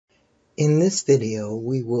In this video,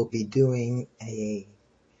 we will be doing a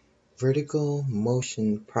vertical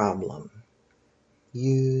motion problem.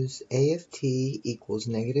 Use A of t equals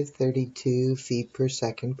 -32 feet per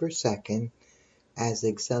second as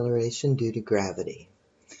acceleration due to gravity.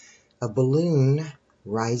 A balloon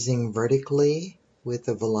rising vertically with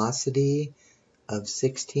a velocity of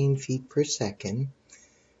 16 feet per second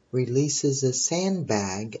releases a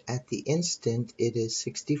sandbag at the instant it is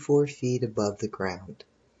 64 feet above the ground.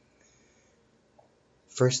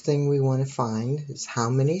 First thing we want to find is how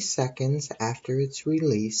many seconds after its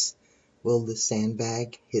release will the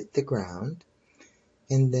sandbag hit the ground.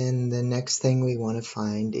 And then the next thing we want to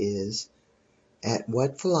find is at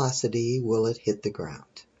what velocity will it hit the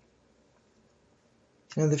ground.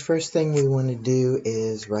 Now the first thing we want to do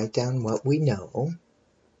is write down what we know.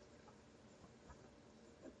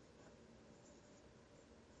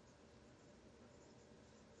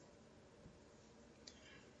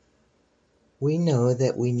 We know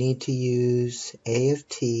that we need to use A of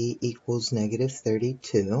t equals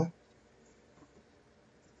 -32.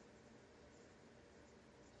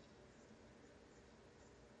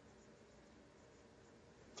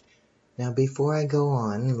 Now before I go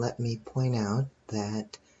on, let me point out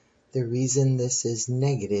that the reason this is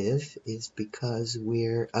negative is because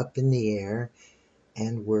we're up in the air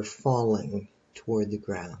and we're falling toward the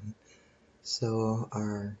ground. So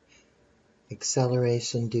our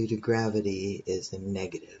acceleration due to gravity is a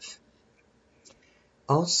negative.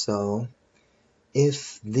 Also,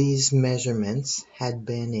 if these measurements had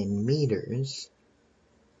been in meters,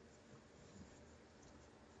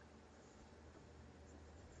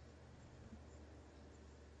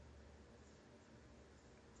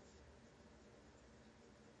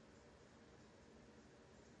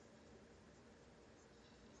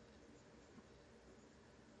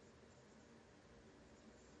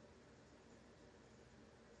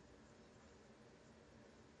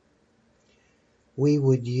 we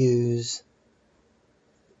would use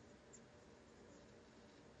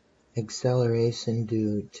acceleration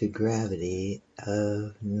due to gravity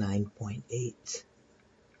of 9.8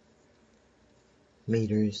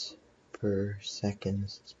 meters per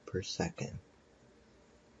second.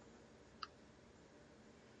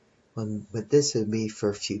 But this would be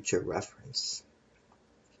for future reference.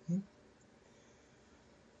 Okay.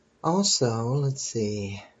 Also, let's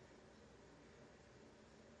see.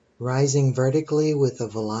 Rising vertically with a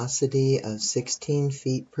velocity of 16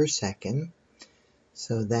 feet per second.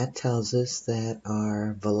 So that tells us that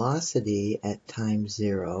our velocity at time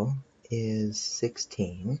 0 is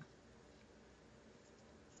 16.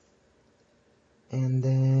 And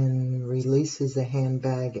then releases a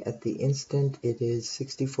handbag at the instant it is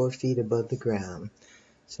 64 feet above the ground.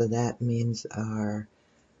 So that means our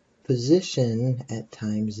position at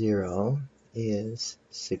time 0 is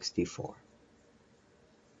 64.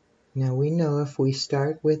 Now we know if we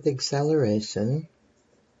start with acceleration,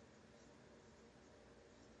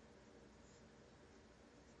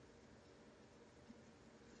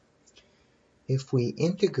 if we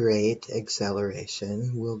integrate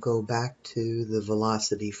acceleration, we'll go back to the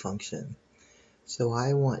velocity function. So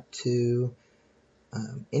I want to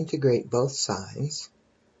integrate both sides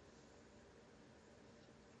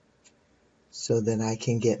so that I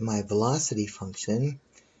can get my velocity function,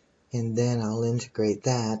 and then I'll integrate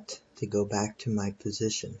that to go back to my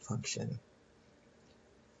position function.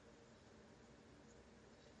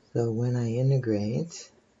 So when I integrate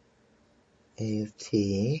A of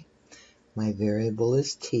t, my variable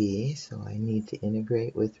is t, so I need to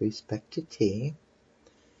integrate with respect to t,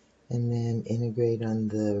 and then integrate on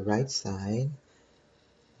the right side,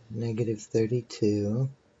 -32,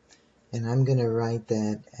 and I'm going to write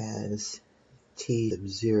that as t of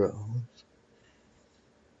 0,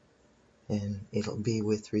 and it'll be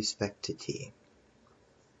with respect to t.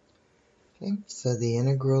 Okay, so the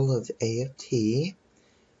integral of A of t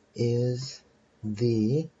is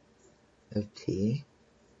v of t,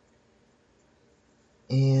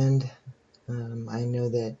 and I know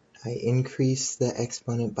that I increase the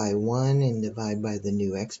exponent by 1 and divide by the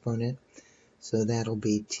new exponent, so that'll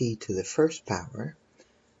be t to the first power.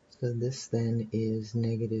 So this then is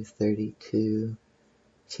 -32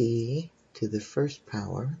 t to the first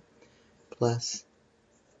power plus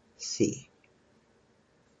c.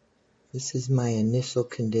 This is my initial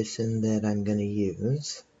condition that I'm going to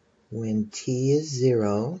use. When t is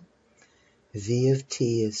 0, v of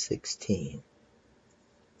t is 16.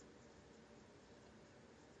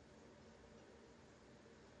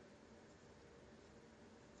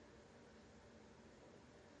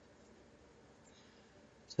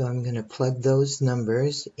 So I'm going to plug those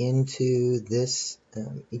numbers into this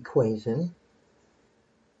equation.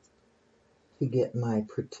 to get my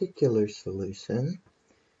particular solution,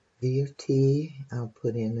 v of t, I'll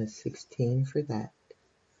put in a 16 for that.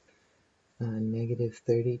 Negative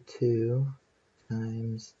 32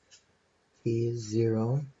 times t is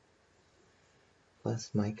 0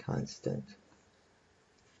 plus my constant.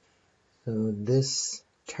 So this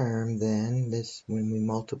term then, when we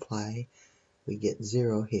multiply, we get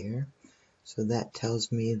 0 here. So that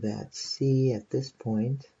tells me that c at this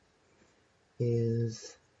point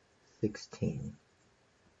is 16.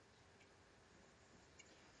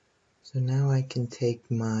 So now I can take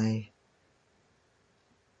my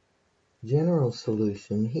general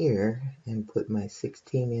solution here and put my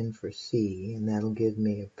 16 in for c, and that'll give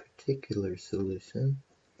me a particular solution.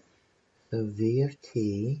 So v of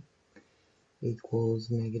t equals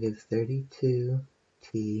negative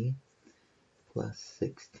 32t plus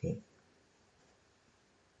 16.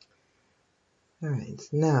 Alright,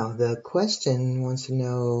 now the question wants to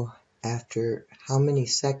know after how many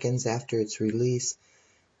seconds after its release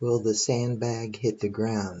will the sandbag hit the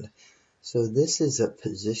ground. So this is a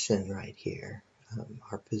position right here.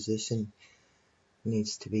 Our position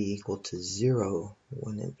needs to be equal to 0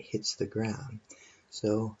 when it hits the ground.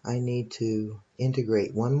 So I need to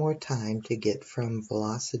integrate one more time to get from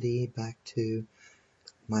velocity back to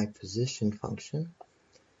my position function.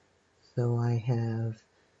 So I have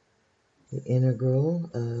the integral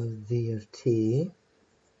of v of t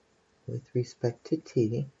with respect to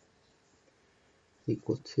t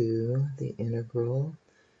equal to the integral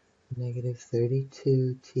negative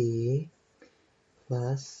 32t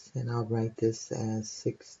plus, and I'll write this as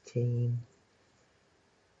 16t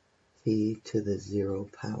to the 0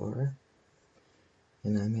 power,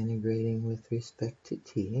 and I'm integrating with respect to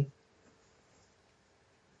t.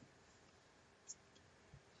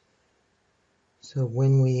 So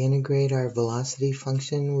when we integrate our velocity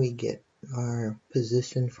function, we get our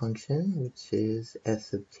position function, which is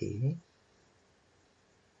s of t.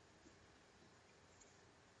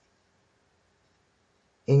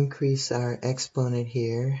 Increase our exponent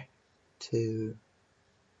here to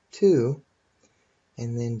 2,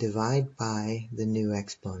 and then divide by the new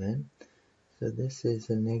exponent. So this is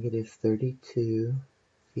a negative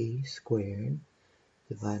 32t squared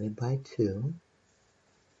divided by 2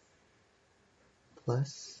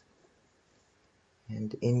 plus,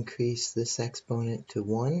 and increase this exponent to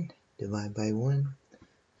 1, divide by 1.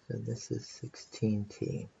 So this is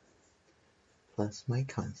 16t plus my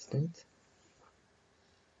constant.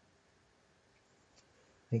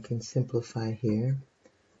 I can simplify here.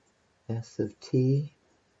 S of t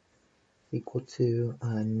equal to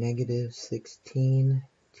negative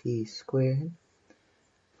 16t squared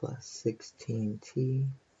plus 16t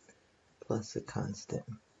plus a constant.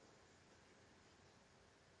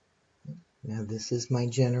 Now this is my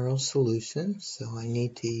general solution, so I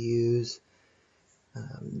need to use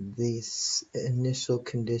these initial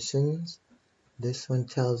conditions. This one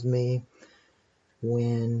tells me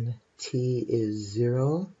when t is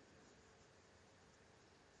 0,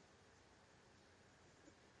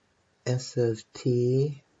 S of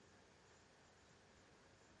t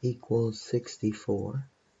equals 64.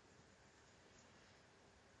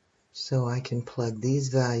 So I can plug these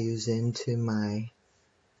values into my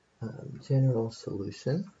general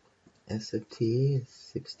solution. S of t is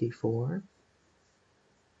 64.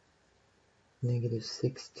 Negative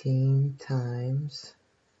 16 times,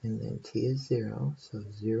 and then t is 0, so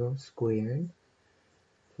 0 squared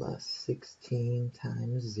plus 16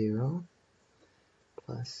 times 0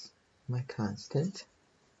 plus my constant.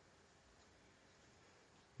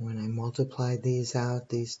 When I multiply these out,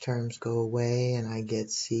 these terms go away and I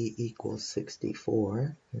get c equals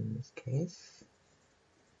 64 in this case.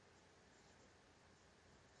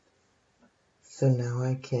 So now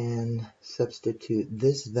I can substitute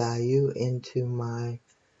this value into my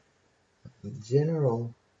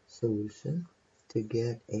general solution to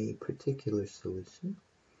get a particular solution.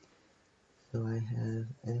 So I have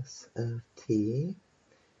S of t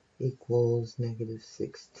equals negative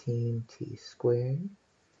 16t squared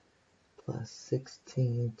plus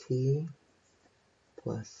 16t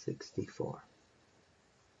plus 64.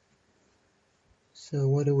 So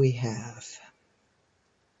what do we have?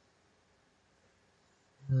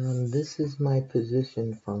 This is my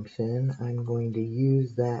position function. I'm going to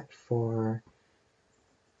use that for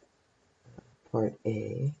part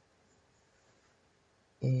A.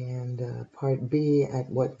 And part B, at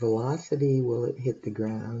what velocity will it hit the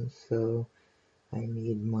ground? So I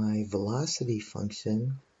need my velocity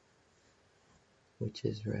function, which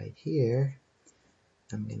is right here.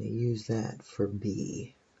 I'm going to use that for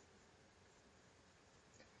B.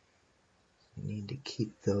 I need to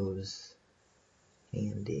keep those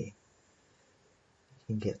handy.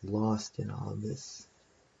 can get lost in all this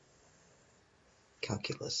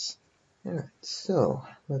calculus. Alright, so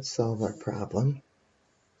let's solve our problem.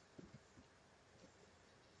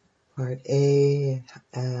 Part A,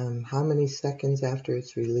 how many seconds after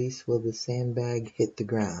its release will the sandbag hit the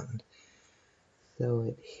ground? So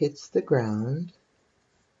it hits the ground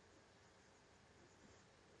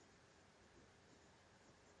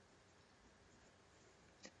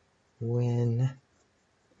when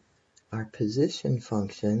our position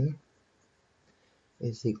function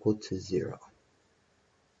is equal to 0.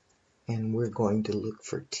 And we're going to look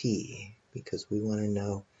for t because we want to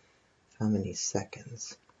know how many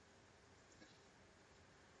seconds.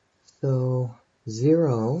 So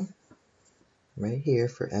 0, right here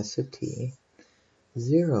for s of t,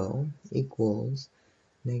 0 equals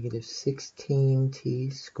negative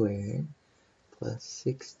 16t squared plus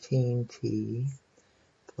 16t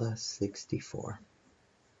plus 64.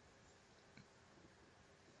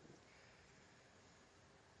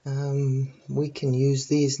 We can use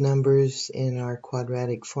these numbers in our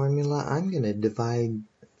quadratic formula. I'm going to divide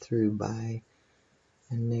through by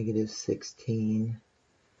a negative 16.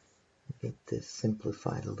 Get this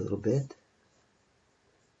simplified a little bit.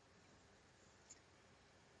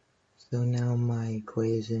 So now my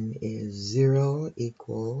equation is 0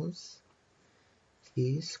 equals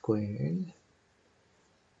t squared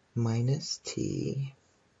minus t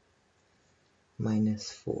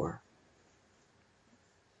minus 4.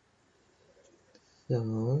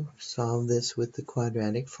 So solve this with the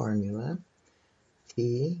quadratic formula.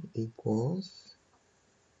 T equals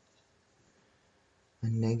a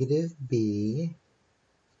negative b,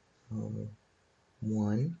 so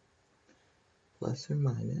 1 plus or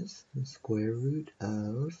minus the square root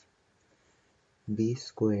of b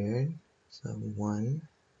squared, so 1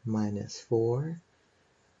 minus 4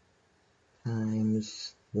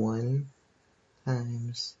 times 1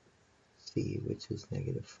 times c, which is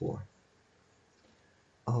negative 4,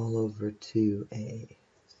 all over 2a,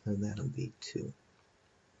 so that'll be 2.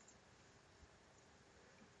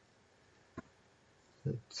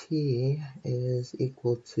 So t is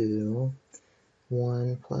equal to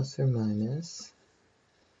 1 plus or minus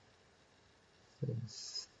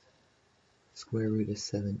is square root of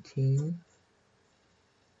 17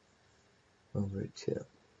 over 2.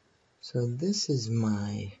 So this is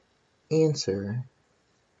my answer.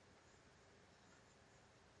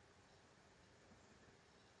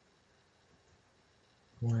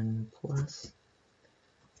 One plus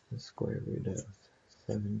the square root of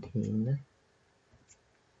 17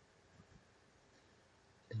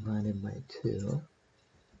 divided by 2.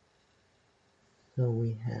 So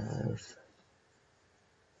we have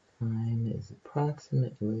time is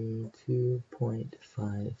approximately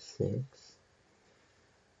 2.56.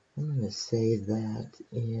 I'm going to save that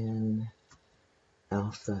in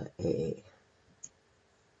alpha A.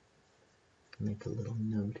 Make a little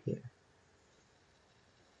note here.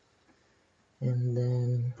 And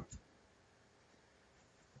then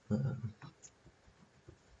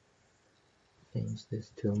change this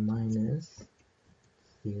to a minus.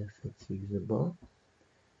 See if it's usable.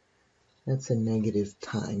 That's a negative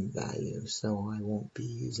time value, so I won't be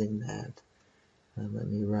using that. Let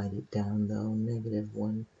me write it down though, negative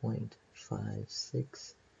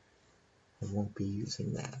 1.56. I won't be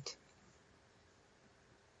using that.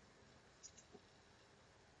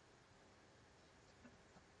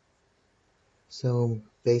 So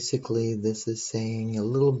basically this is saying a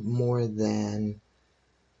little more than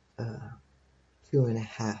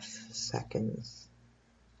 2.5 seconds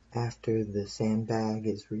after the sandbag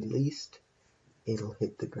is released, it'll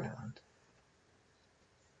hit the ground.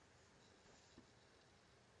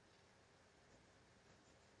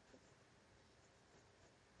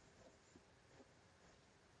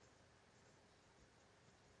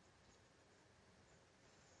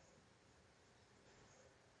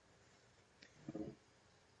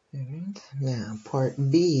 Alright, now part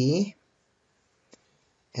B,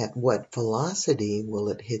 at what velocity will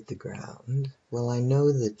it hit the ground? Well, I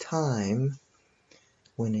know the time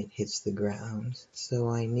when it hits the ground, so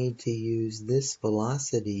I need to use this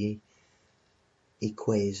velocity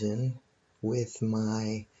equation with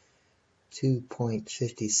my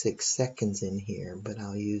 2.56 seconds in here, but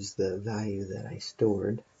I'll use the value that I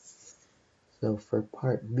stored. So for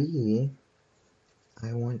part B,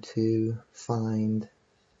 I want to find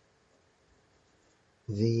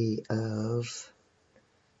v of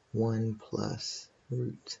 1 plus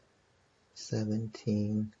root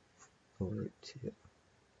 17 over 2.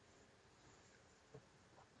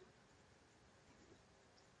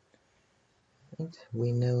 And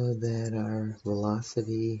we know that our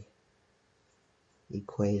velocity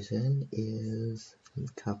equation is, let me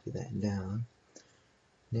copy that down,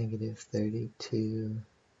 negative 32t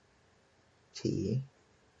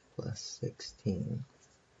plus 16.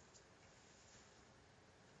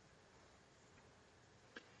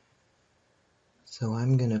 So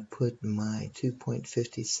I'm going to put my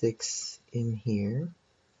 2.56 in here.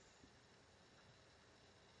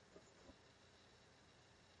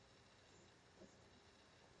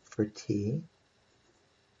 For t.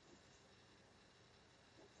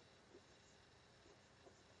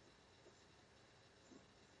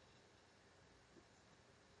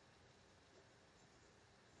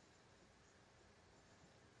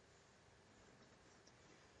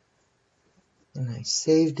 And I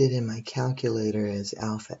saved it in my calculator as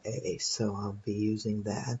alpha A, so I'll be using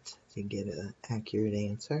that to get an accurate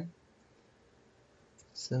answer.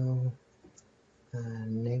 So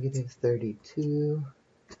negative 32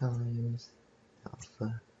 times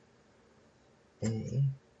alpha A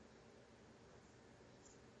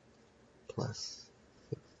plus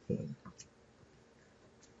 16.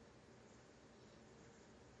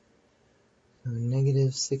 So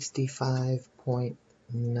negative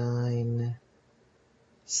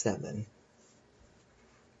 65.97.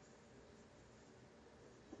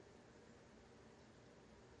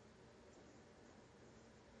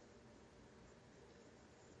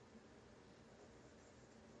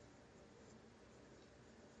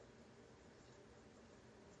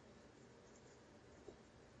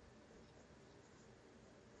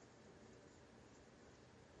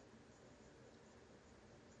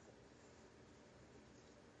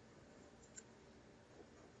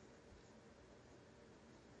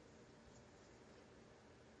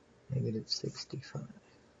 Negative 65.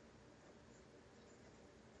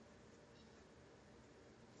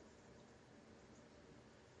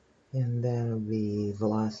 And that'll be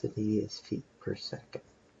velocity is feet per second.